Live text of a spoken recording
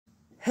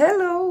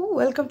Hello,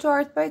 welcome to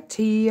Art by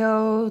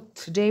Tio.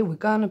 Today we're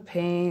gonna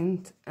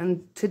paint,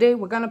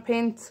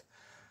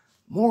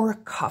 more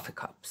coffee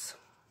cups,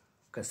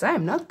 because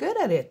I'm not good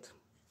at it.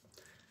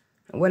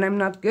 And when I'm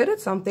not good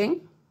at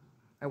something,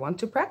 I want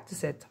to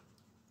practice it.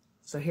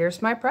 So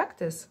here's my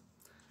practice.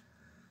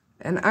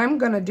 And I'm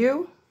gonna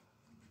do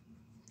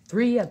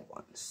 3 at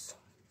once.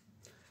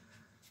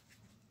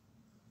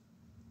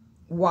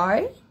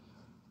 Why?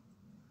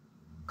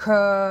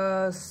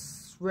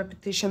 Because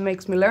repetition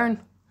makes me learn.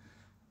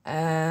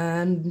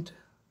 And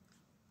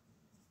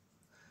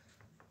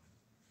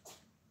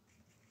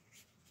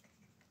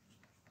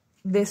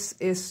this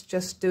is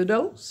just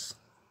doodles,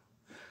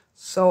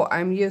 so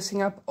I'm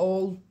using up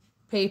old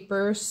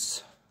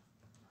papers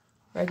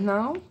right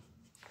now,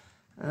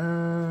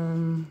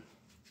 and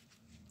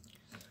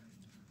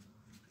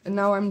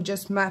now I'm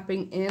just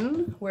mapping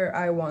in where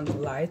I want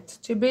light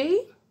to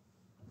be,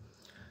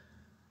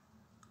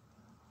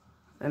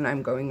 and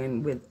I'm going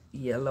in with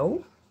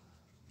yellow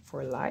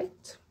for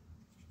light.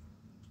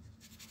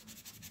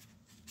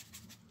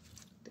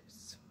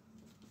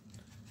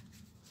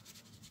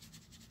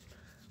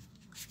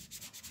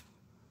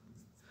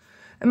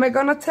 Am I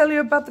gonna tell you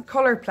about the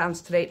color plans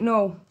today?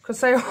 No,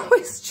 because I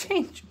always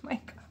change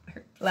my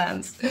color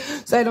plans.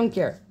 So I don't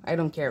care. I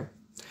don't care.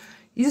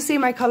 You see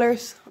my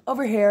colors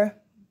over here.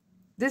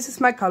 This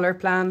is my color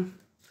plan.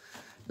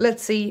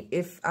 Let's see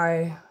if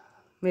I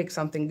make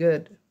something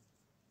good.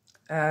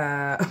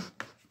 I've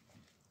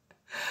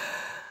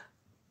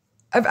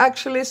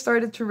actually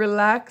started to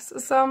relax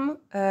some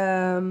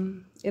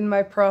in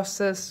my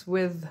process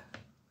with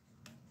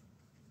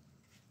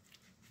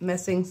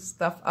messing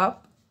stuff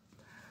up.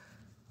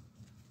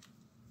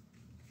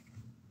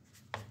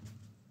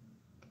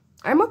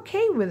 I'm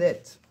okay with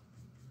it.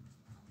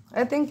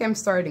 I think I'm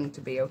starting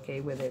to be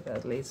okay with it,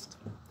 at least.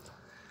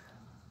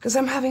 Because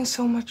I'm having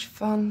so much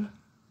fun.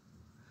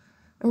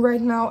 And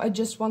right now I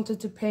just wanted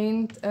to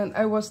paint, and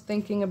I was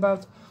thinking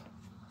about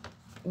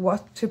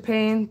what to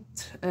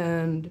paint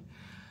and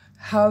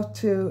how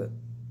to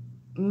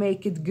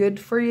make it good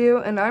for you.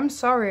 And I'm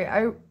sorry,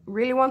 I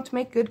really want to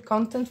make good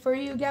content for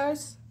you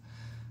guys.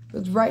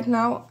 But right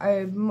now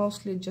I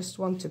mostly just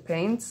want to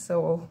paint,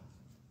 so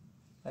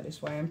that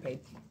is why I'm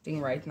painting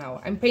right now.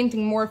 I'm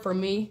painting more for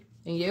me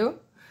and you.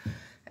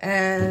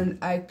 And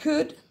I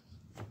could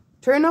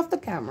turn off the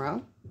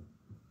camera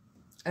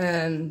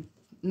and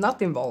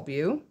not involve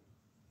you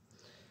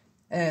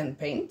and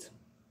paint.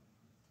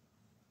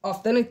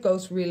 Often it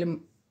goes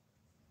really,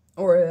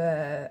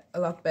 a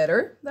lot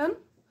better then.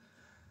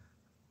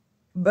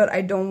 But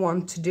I don't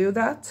want to do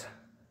that,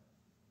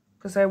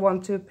 because I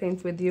want to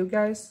paint with you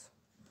guys.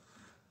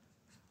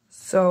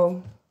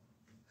 So...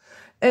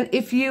 and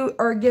if you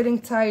are getting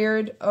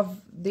tired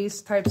of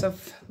these types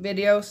of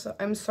videos,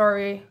 I'm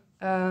sorry.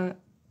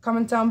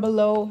 Comment down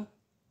below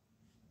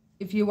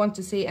if you want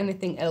to see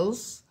anything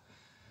else.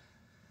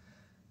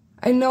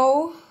 I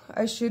know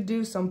I should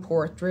do some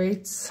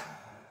portraits.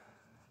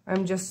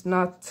 I'm just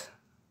not...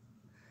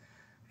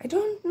 I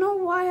don't know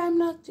why I'm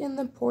not in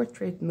the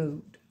portrait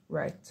mood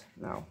right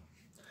now.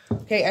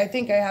 Okay, I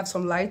think I have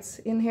some lights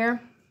in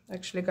here.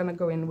 Actually gonna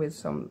go in with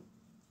some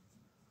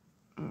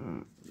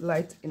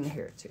light in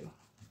here too,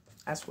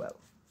 as well.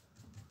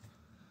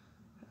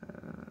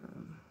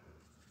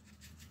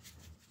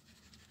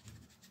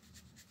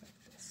 Like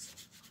this.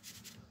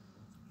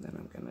 Then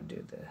I'm gonna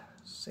do the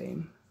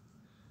same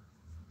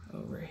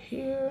over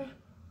here.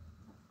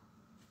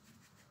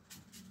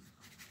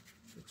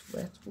 It's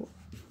wet.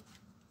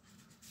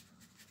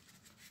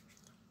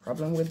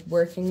 Problem with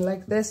working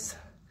like this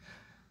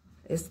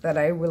is that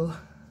I will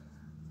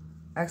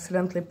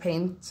accidentally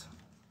paint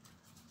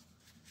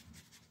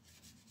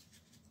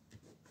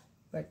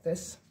like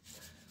this.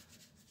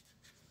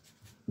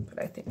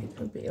 But I think it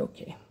will be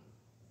okay.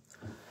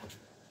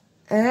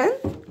 And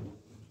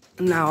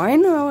now I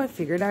know, I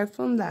figured out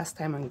from last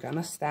time, I'm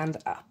gonna stand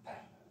up.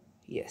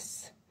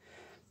 Yes.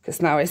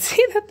 Because now I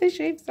see that the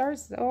shapes are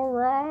so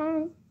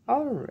wrong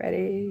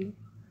already.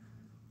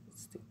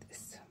 Let's do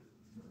this.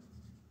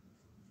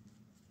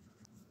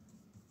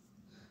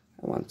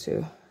 I want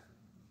to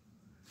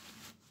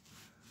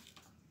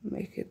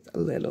make it a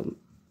little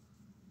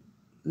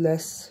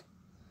less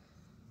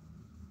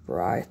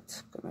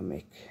bright.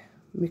 Gonna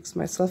mix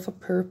myself a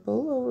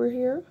purple over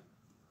here,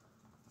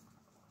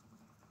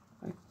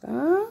 like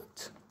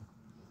that.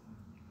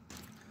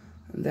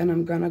 And then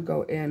I'm gonna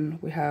go in,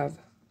 we have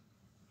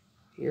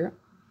here,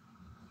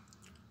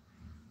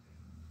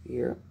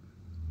 here,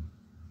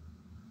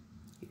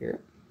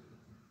 here,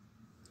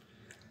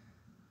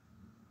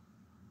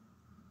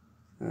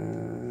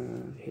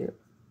 and here.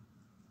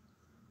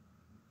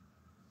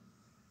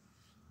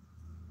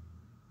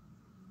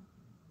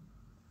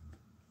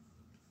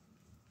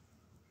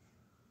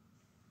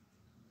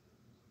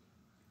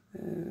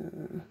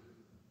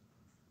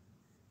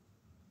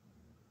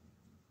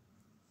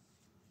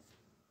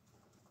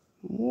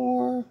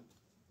 More.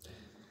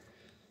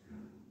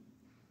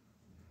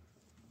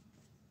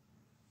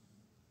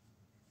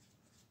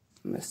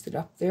 Messed it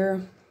up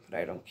there, but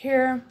I don't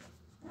care.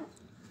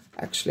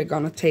 Actually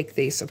gonna take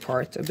these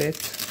apart a bit,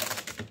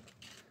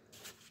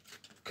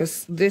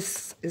 because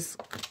this is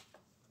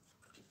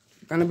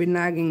gonna be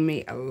nagging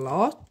me a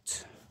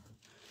lot.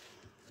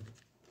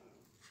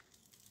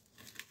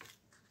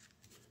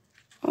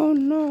 Oh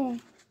no.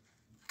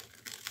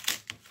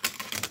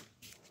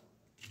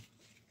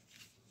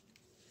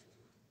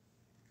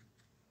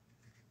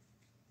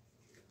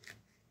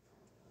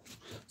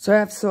 So I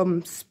have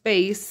some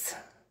space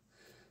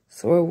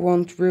so I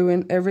won't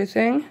ruin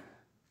everything.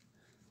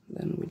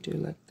 Then we do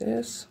like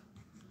this.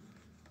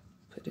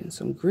 Put in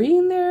some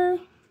green there,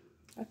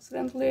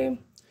 accidentally.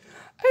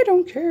 I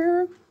don't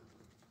care.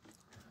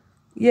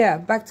 Yeah,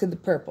 back to the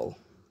purple.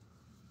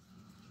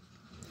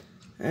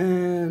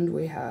 And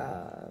we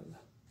have,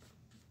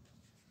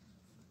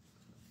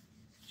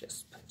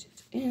 just put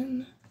it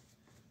in,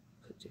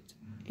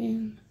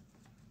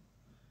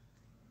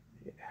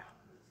 yeah.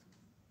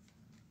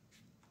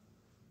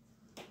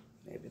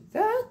 Maybe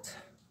that.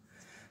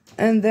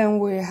 And then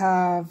we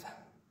have,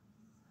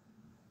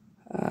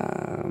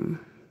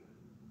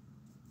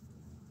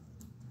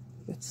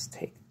 let's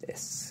take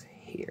this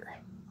here.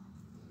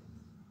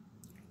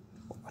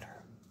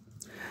 Water.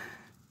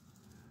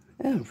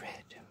 And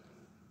red.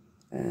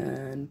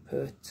 And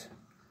put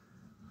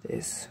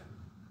this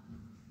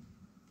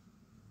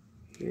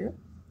here.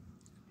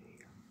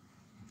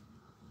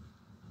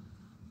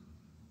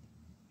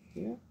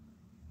 Here.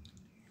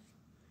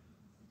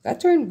 That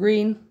turned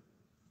green.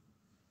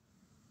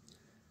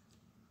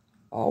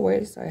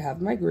 Always I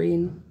have my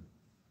green.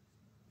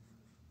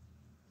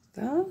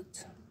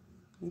 That,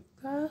 like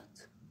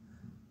that.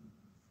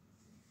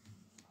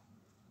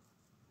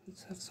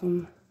 Let's have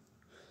some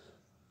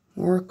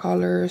more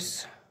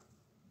colors.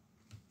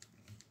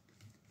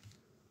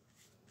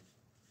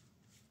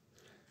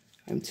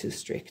 I'm too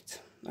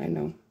strict, I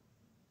know.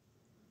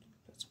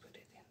 Let's put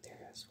it in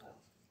there as well.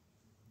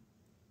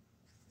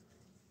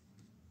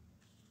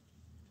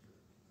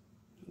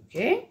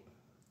 Okay.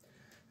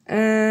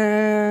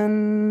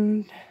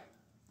 And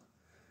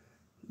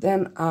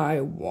then I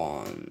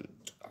want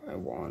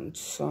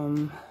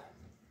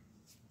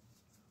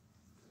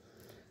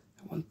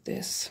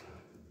this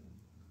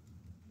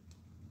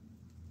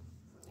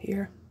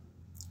here,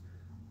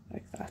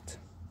 like that.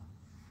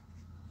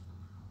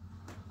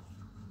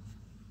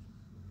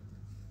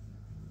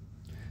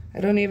 I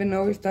don't even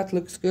know if that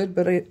looks good,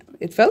 but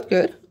it felt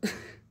good.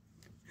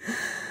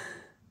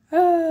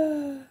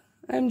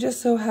 I'm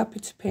just so happy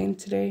to paint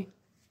today.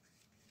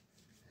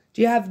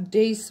 Do you have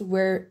days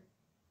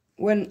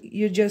when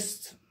you're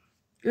just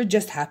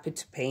happy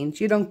to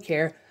paint? You don't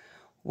care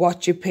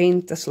what you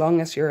paint as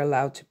long as you're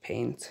allowed to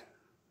paint.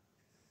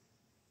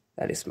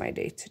 That is my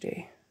day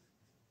today.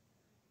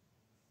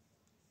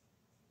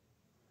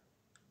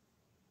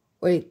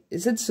 Wait,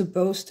 is it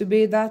supposed to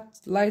be that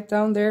light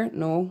down there?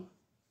 No.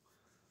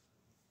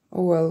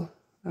 Oh well.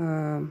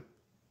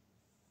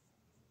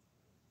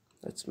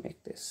 Let's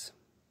make this.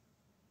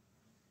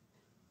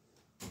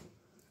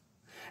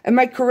 Am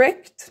I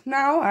correct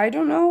now? I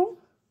don't know.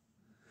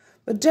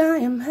 But I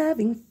am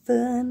having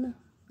fun.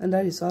 And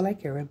that is all I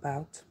care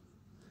about.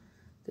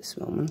 This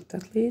moment,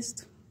 at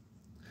least.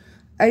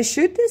 I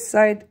should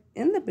decide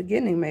in the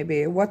beginning,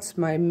 maybe, what's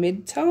my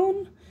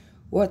mid-tone?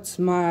 What's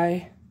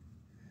my...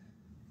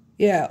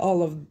 Yeah,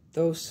 all of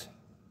those...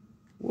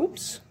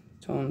 Whoops.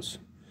 Tones.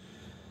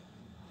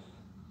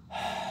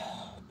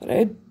 But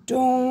I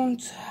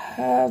don't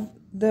have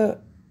the...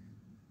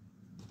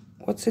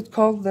 What's it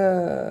called?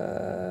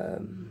 The...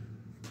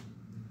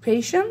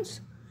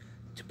 patience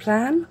to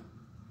plan.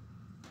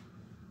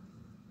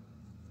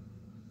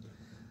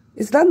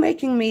 Is that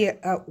making me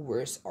a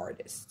worse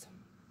artist?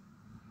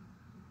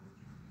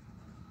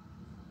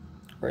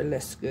 Or a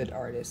less good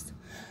artist?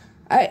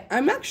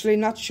 I'm actually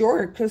not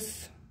sure,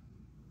 because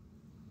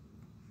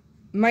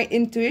my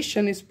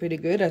intuition is pretty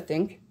good, I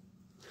think.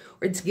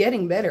 Or it's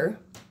getting better.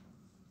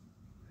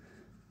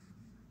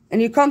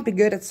 And you can't be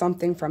good at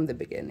something from the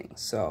beginning,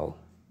 so...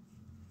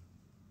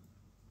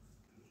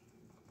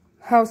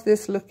 How's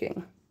this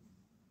looking?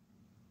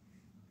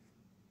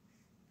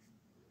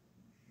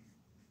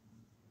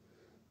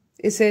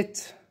 Is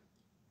it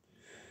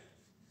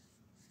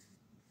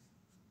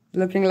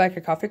looking like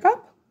a coffee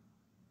cup?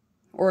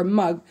 Or a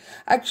mug?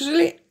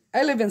 Actually,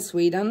 I live in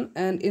Sweden,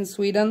 and in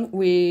Sweden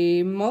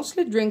we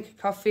mostly drink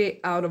coffee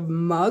out of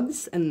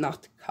mugs and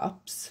not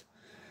cups.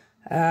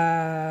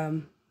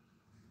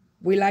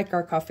 We like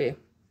our coffee,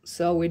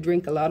 so we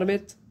drink a lot of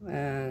it,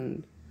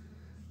 and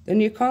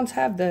then you can't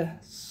have the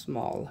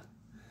small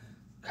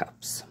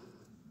cups.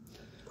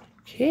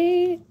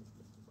 Okay,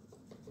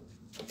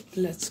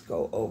 let's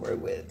go over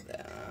with,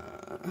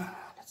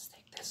 let's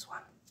take this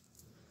one.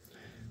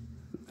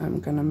 I'm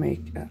gonna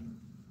make a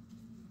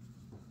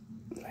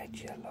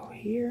light yellow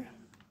here.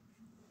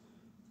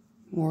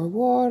 More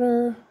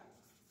water.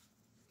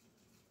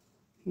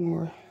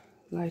 More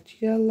light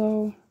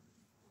yellow.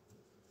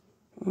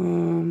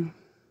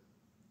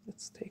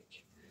 Let's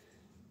take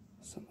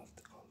some of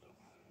the color.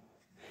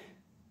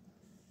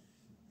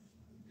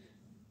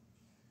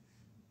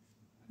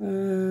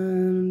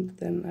 And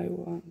then I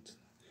want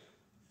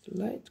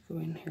the light go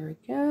in here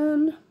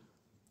again.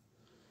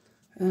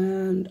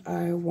 And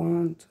I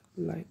want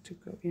light to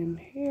go in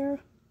here,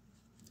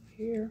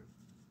 here,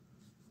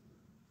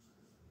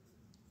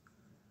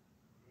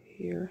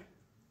 here.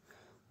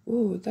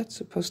 Oh, that's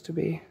supposed to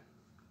be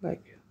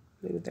like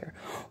a little there.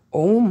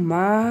 Oh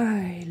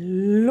my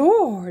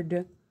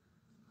Lord!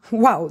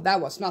 Wow, that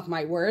was not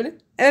my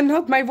word and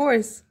not my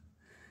voice.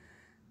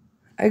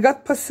 I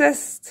got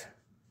possessed.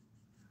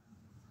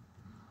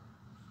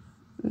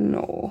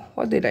 No,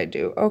 what did I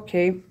do?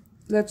 Okay,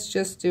 let's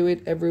just do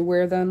it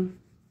everywhere then.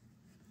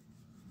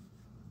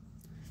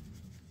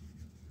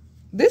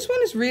 This one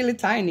is really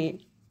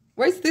tiny.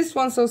 Why is this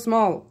one so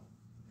small?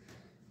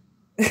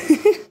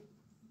 I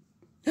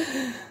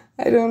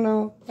don't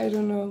know. I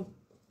don't know.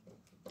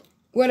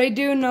 What I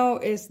do know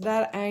is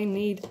that I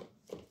need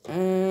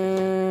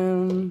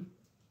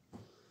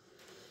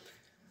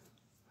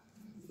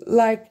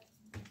like,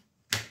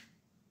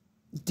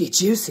 did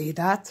you see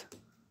that?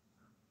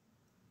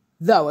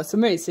 That was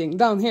amazing.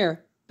 Down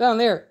here, down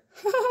there.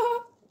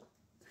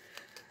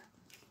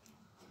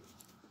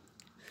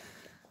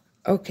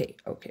 Okay,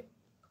 okay.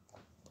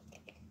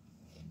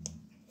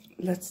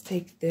 Let's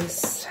take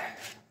this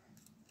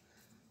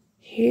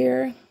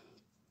here,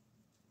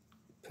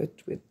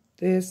 put with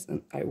this,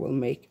 and I will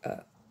make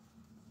a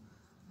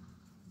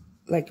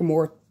like a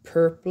more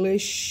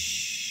purplish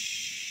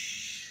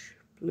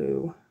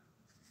blue.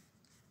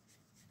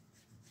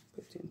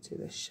 Put into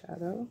the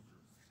shadow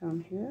down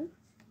here.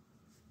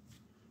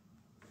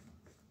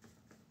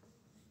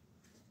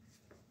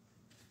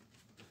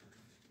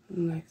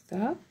 Like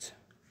that.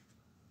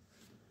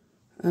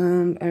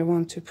 And I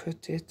want to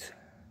put it,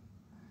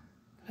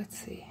 let's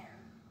see.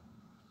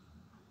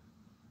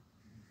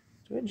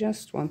 Do I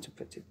just want to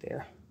put it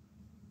there?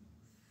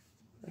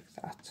 Like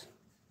that.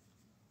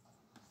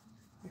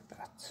 Like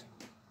that.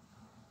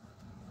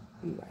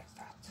 And like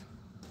that.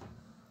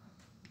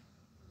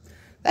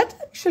 That's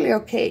actually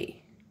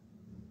okay.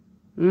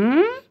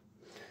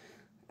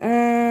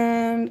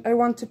 And I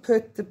want to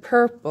put the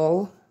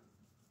purple.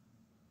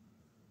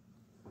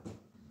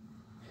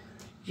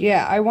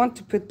 Yeah, I want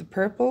to put the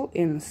purple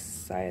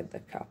inside the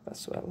cup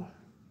as well.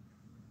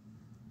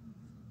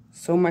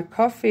 So my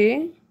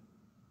coffee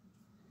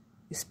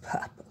is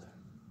purple.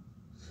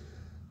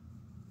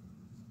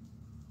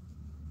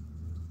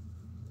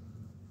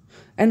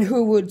 And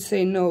who would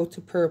say no to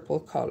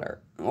purple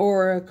color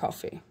or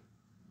coffee?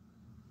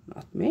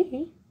 Not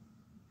me.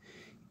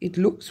 It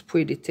looks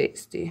pretty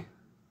tasty.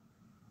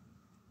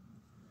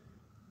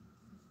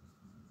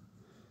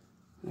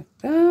 Like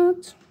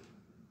that.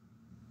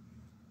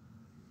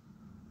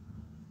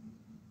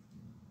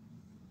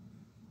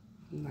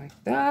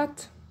 Like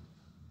that.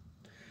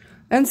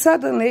 And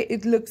suddenly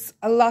it looks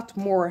a lot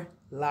more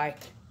like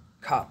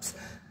cups.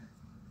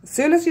 As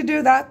soon as you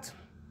do that,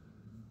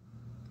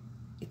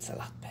 it's a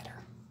lot better.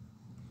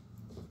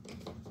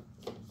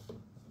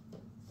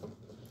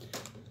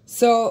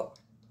 So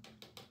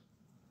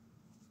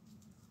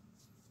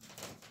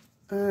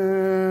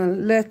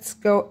let's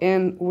go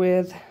in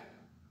with, I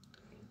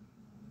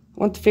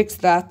want to fix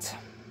that. So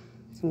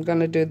I'm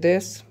gonna do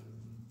this.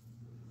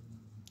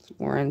 It's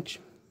orange.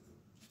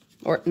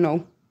 Or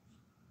no.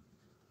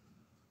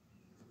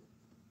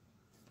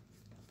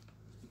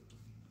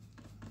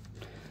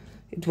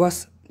 It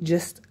was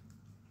just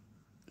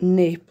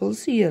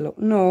Naples yellow.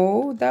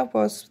 No, that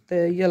was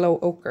the yellow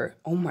ochre.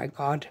 Oh my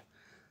God.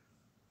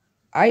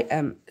 I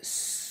am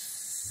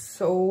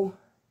so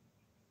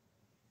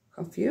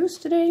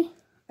confused today.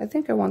 I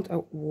think I want a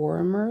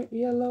warmer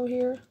yellow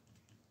here.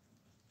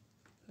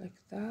 Like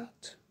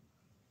that.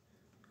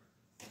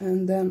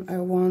 And then I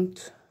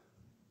want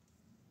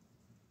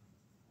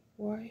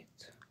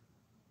white.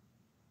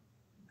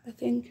 I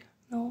think,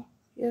 no,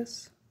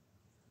 yes.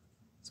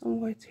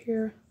 Some white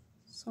here,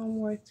 some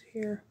white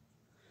here.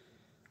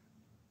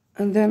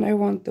 And then I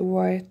want the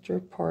whiter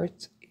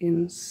part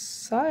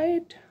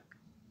inside.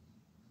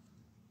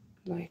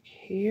 Like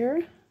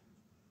here.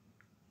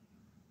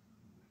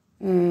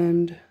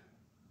 And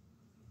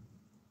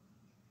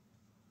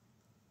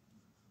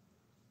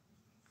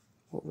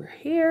over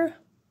here.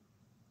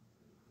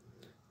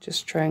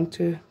 Just trying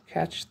to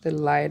catch the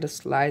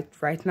lightest light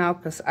right now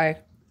because I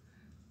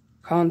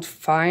can't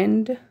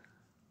find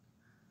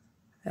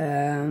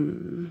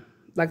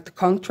like the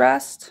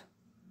contrast.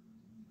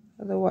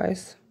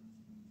 Otherwise,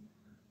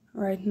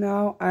 right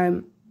now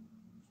I'm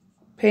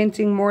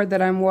painting more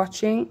than I'm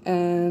watching,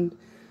 and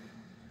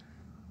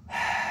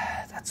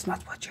that's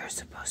not what you're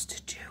supposed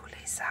to do,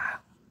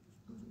 Lisa.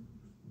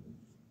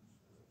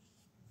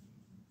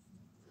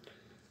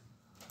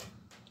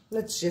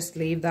 Let's just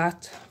leave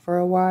that for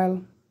a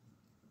while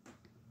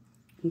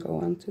and go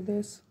on to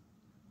this.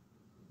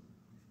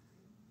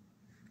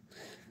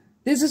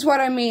 This is what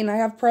I mean. I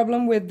have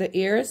problem with the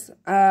ears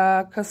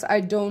because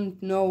I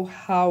don't know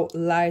how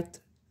light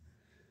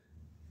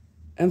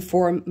and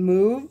form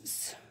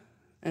moves,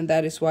 and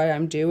that is why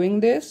I'm doing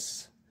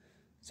this,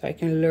 so I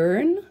can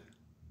learn.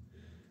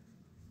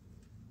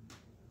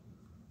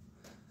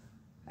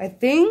 I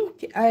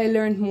think I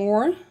learned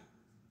more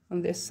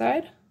on this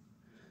side.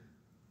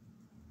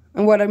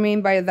 And what I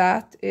mean by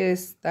that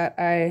is that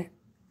I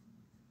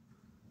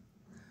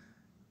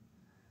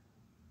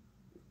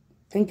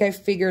think I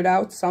figured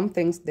out some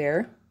things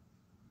there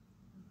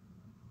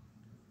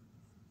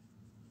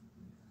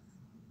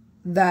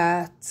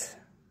that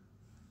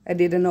I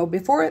didn't know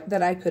before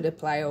that I could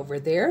apply over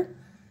there.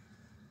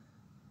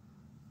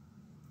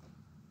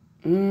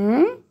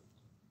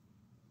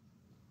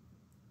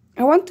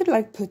 I want to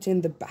like put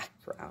in the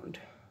background.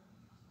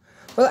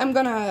 Well, I'm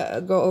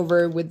gonna go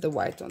over with the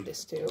white on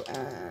this too,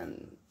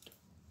 and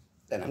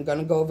then I'm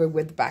gonna go over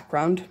with the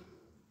background.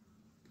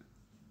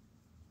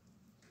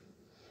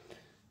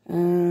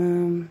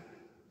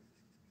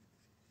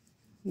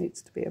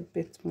 Needs to be a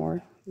bit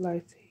more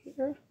light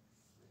here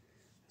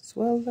as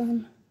well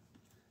then,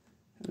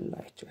 and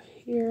lighter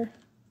here.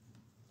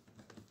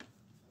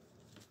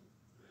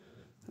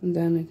 And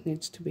then it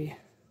needs to be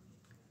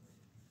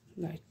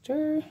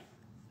lighter,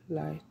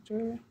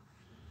 lighter,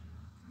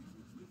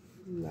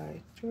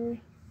 lighter,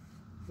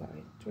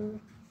 lighter.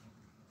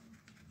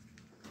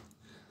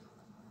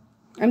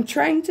 I'm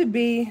trying to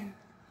be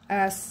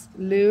as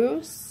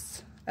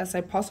loose as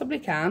I possibly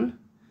can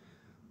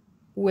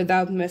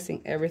without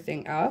messing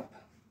everything up.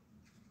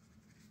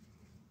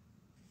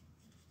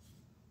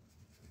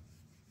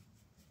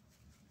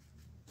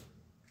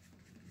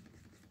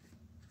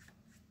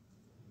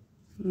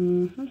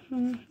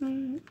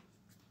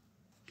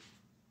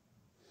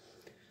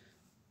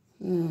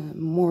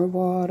 More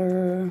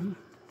water.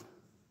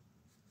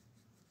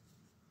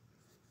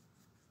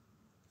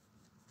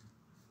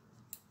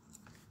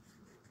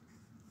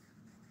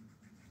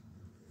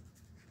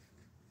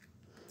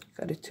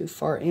 Got it too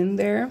far in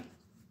there.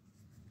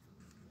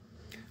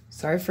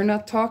 Sorry for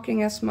not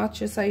talking as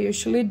much as I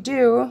usually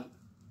do.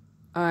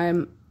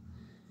 I'm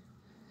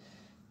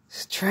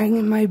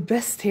trying my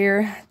best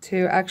here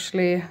to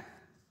actually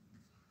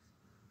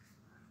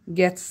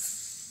get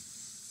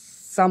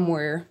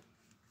somewhere.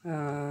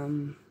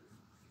 Because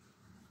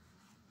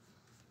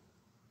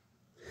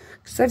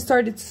I've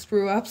started to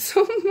screw up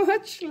so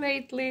much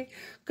lately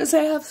because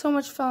I have so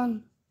much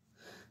fun.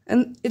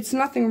 And it's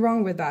nothing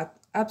wrong with that.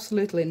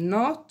 Absolutely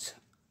not.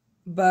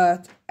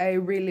 But I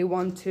really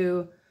want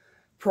to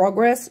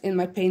progress in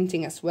my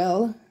painting as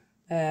well.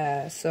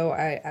 So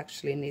I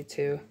actually need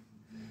to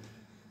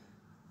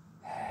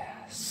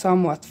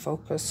somewhat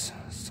focus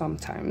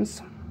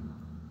sometimes.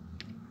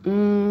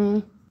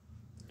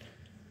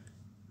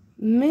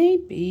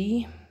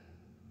 Maybe.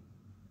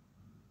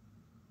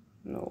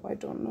 No, I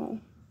don't know.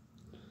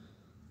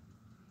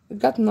 I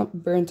got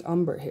not burnt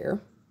umber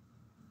here.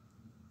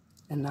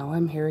 And now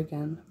I'm here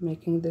again,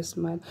 making this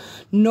mud.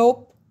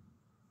 Nope.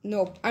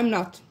 Nope, I'm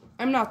not.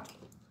 I'm not.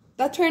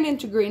 That turned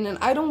into green, and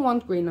I don't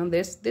want green on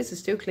this. This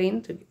is too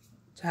clean to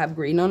have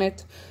green on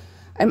it.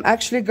 I'm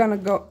actually gonna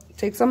go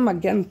take some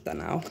magenta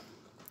now.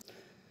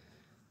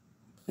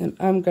 And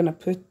I'm gonna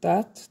put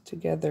that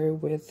together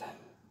with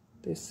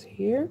this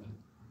here,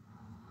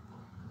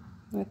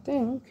 I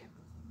think.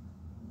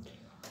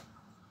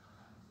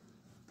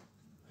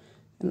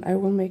 And I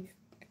will make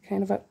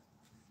kind of a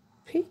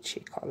peachy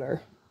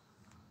color.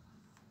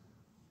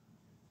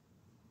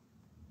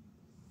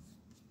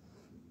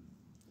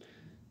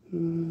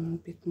 A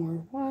bit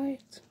more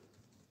white.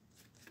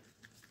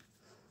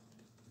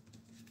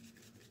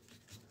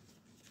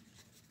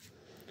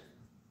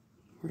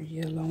 More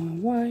yellow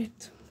and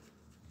white.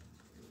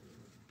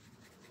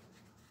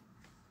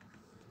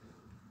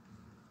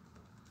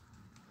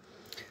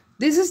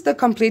 This is the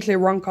completely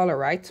wrong color,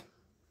 right?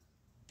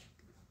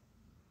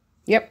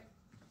 Yep.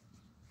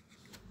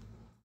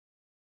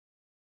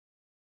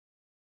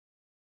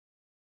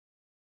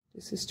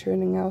 This is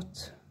turning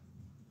out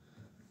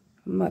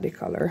a muddy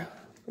color.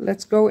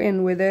 Let's go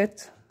in with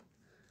it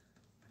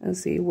and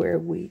see where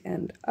we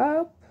end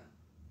up.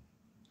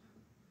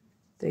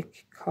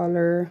 Thick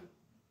color.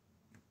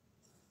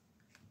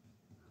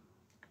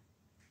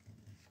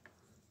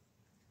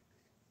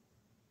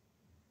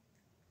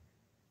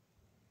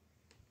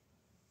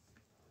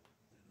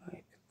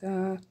 Like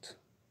that.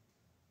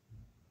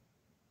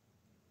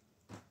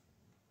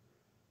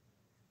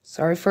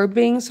 Sorry for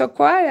being so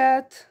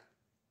quiet.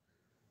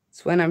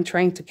 It's when I'm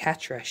trying to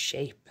capture a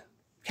shape.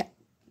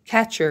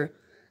 Capture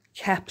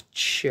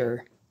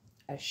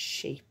a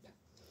shape.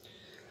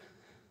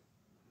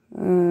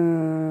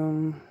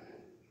 Because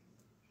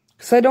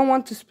I don't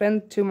want to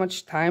spend too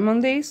much time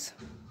on these.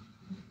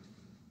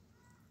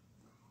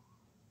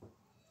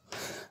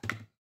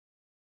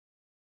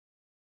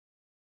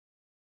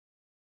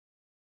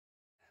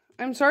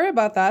 I'm sorry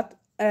about that.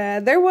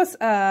 There was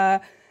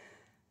a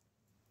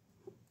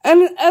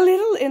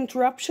little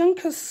interruption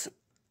because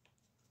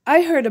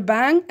I heard a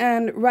bang,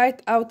 and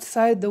right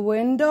outside the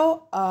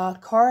window, a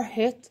car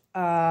hit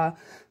a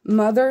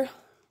mother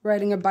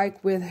riding a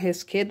bike with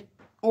his kid,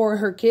 or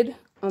her kid,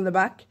 on the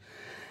back.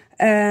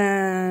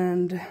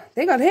 And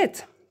they got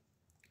hit.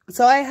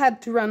 So I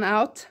had to run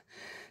out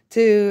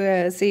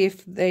to see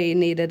if they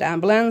needed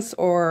ambulance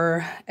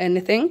or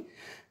anything.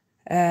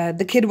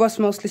 The kid was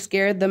mostly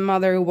scared. The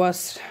mother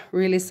was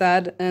really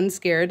sad and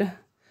scared.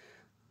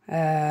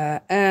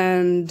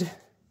 And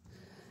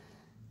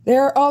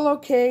They're all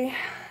okay.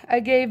 I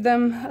gave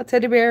them a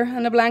teddy bear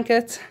and a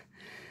blanket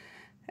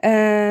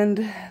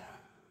and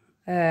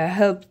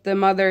helped the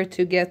mother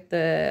to get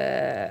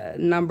the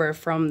number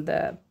from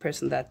the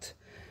person that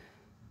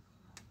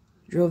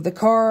drove the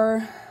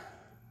car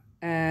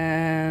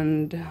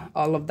and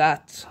all of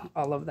that,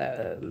 all of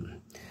the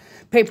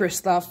paper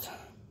stuff,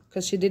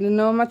 because she didn't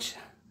know much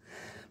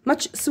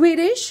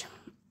Swedish.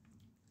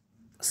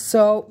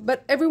 So,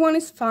 but everyone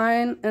is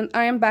fine, and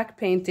I am back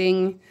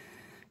painting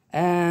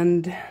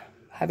and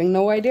having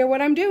no idea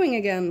what I'm doing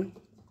again.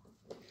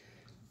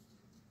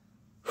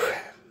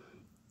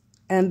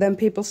 And then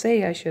people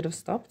say I should have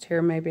stopped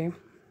here, maybe,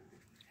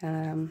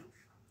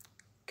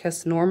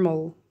 because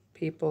normal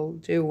people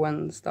do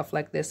when stuff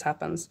like this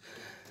happens.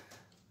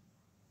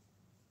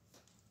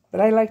 But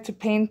I like to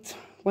paint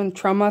when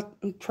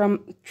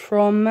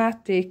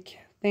traumatic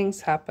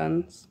things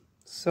happen,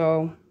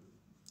 so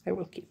I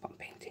will keep on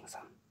painting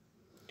some.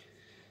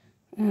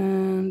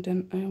 And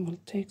then I will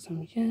take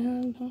some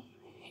yellow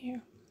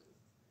here.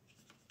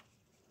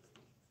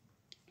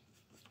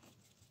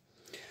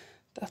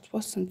 That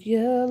wasn't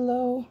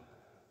yellow.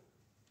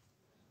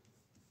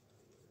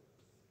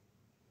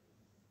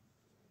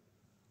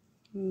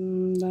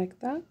 Like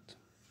that.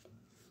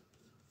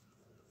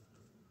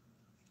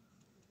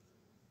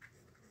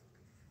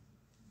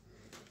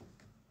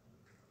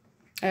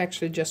 I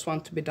actually just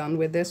want to be done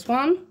with this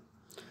one,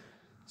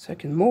 so I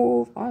can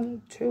move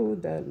on to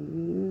the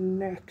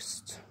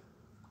next.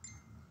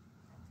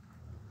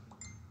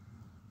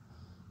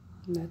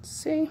 Let's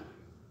see.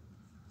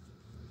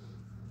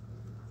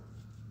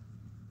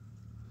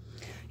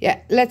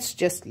 Yeah, let's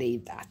just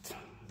leave that.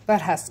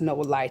 That has no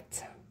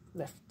light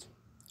left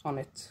on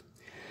it.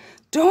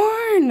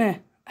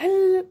 Darn!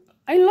 I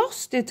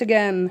lost it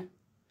again.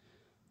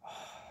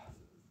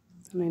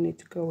 Then I need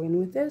to go in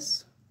with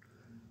this.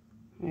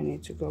 I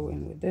need to go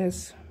in with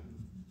this.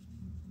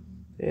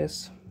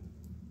 This.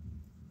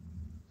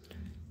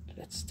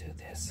 Let's do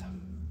this.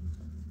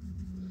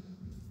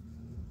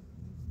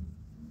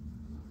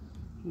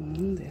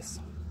 And this.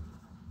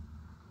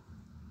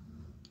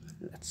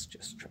 Let's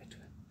just try to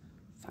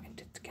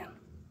find it again.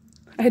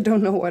 I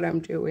don't know what I'm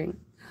doing.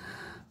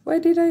 Why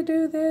did I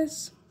do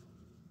this?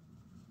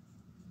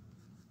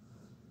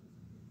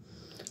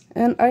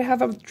 And I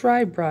have a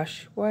dry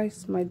brush. Why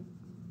is my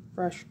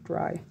brush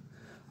dry?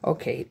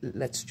 Okay,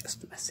 let's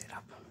just mess it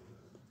up.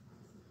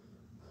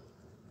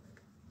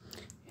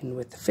 In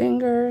with the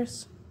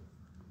fingers,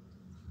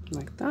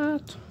 like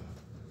that.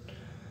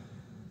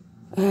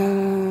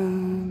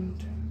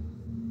 And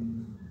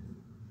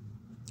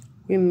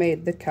we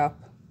made the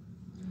cup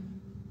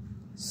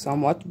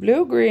somewhat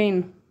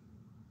blue-green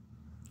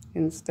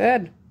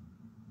instead.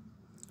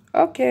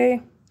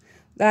 Okay,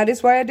 that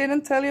is why I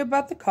didn't tell you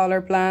about the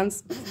color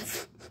plans.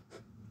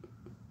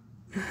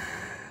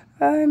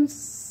 I'm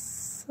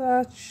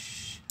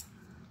such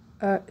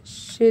a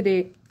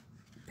shitty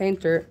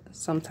painter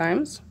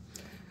sometimes.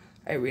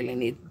 I really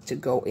need to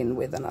go in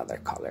with another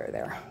color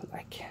there,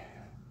 like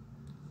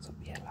some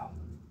yellow.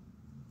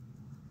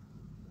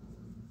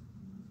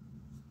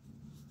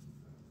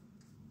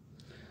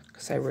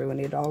 Because I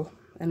ruined it all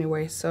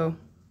anyway, so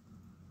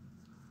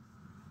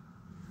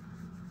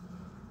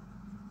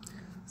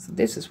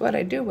this is what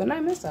I do when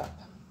I mess up.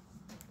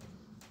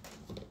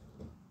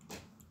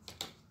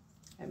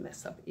 I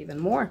mess up even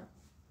more.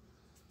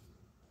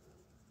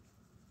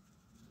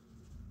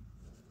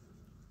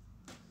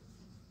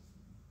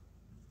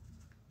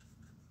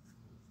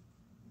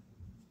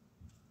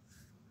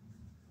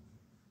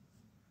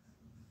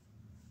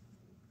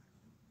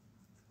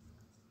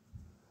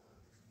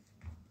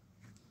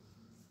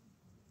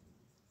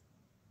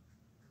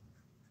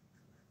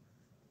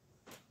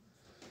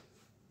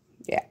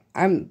 Yeah,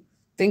 I'm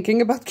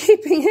thinking about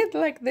keeping it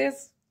like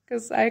this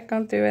because I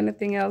can't do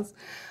anything else.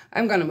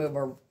 I'm gonna move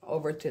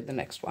over to the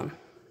next one.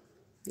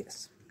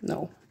 Yes,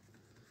 no.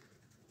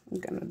 I'm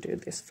gonna do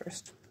this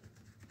first.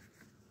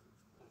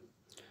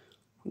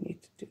 We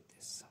need to do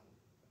this.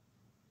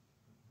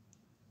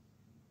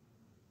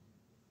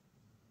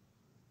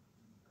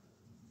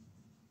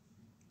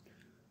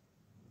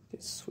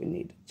 This we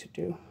needed to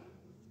do.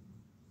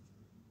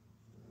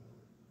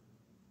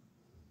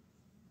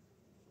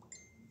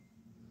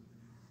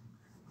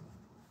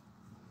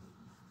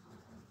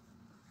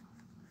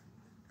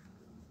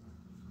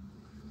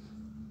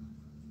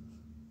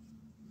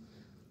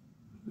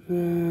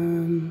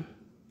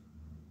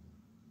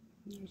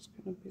 There's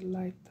gonna be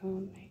light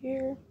down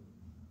here,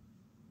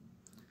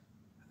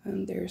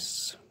 and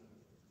there's.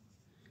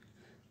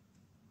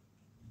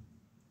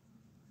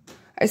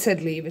 I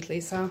said leave it,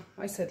 Lisa.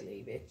 I said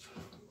leave it.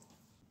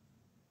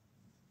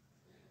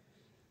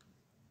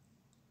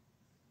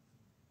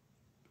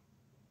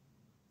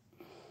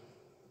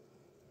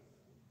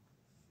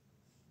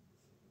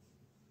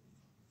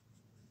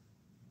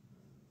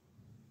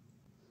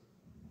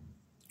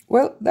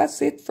 Well,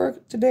 that's it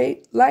for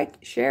today. Like,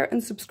 share,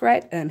 and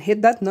subscribe, and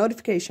hit that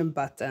notification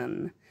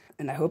button.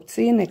 And I hope to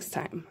see you next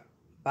time.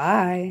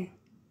 Bye.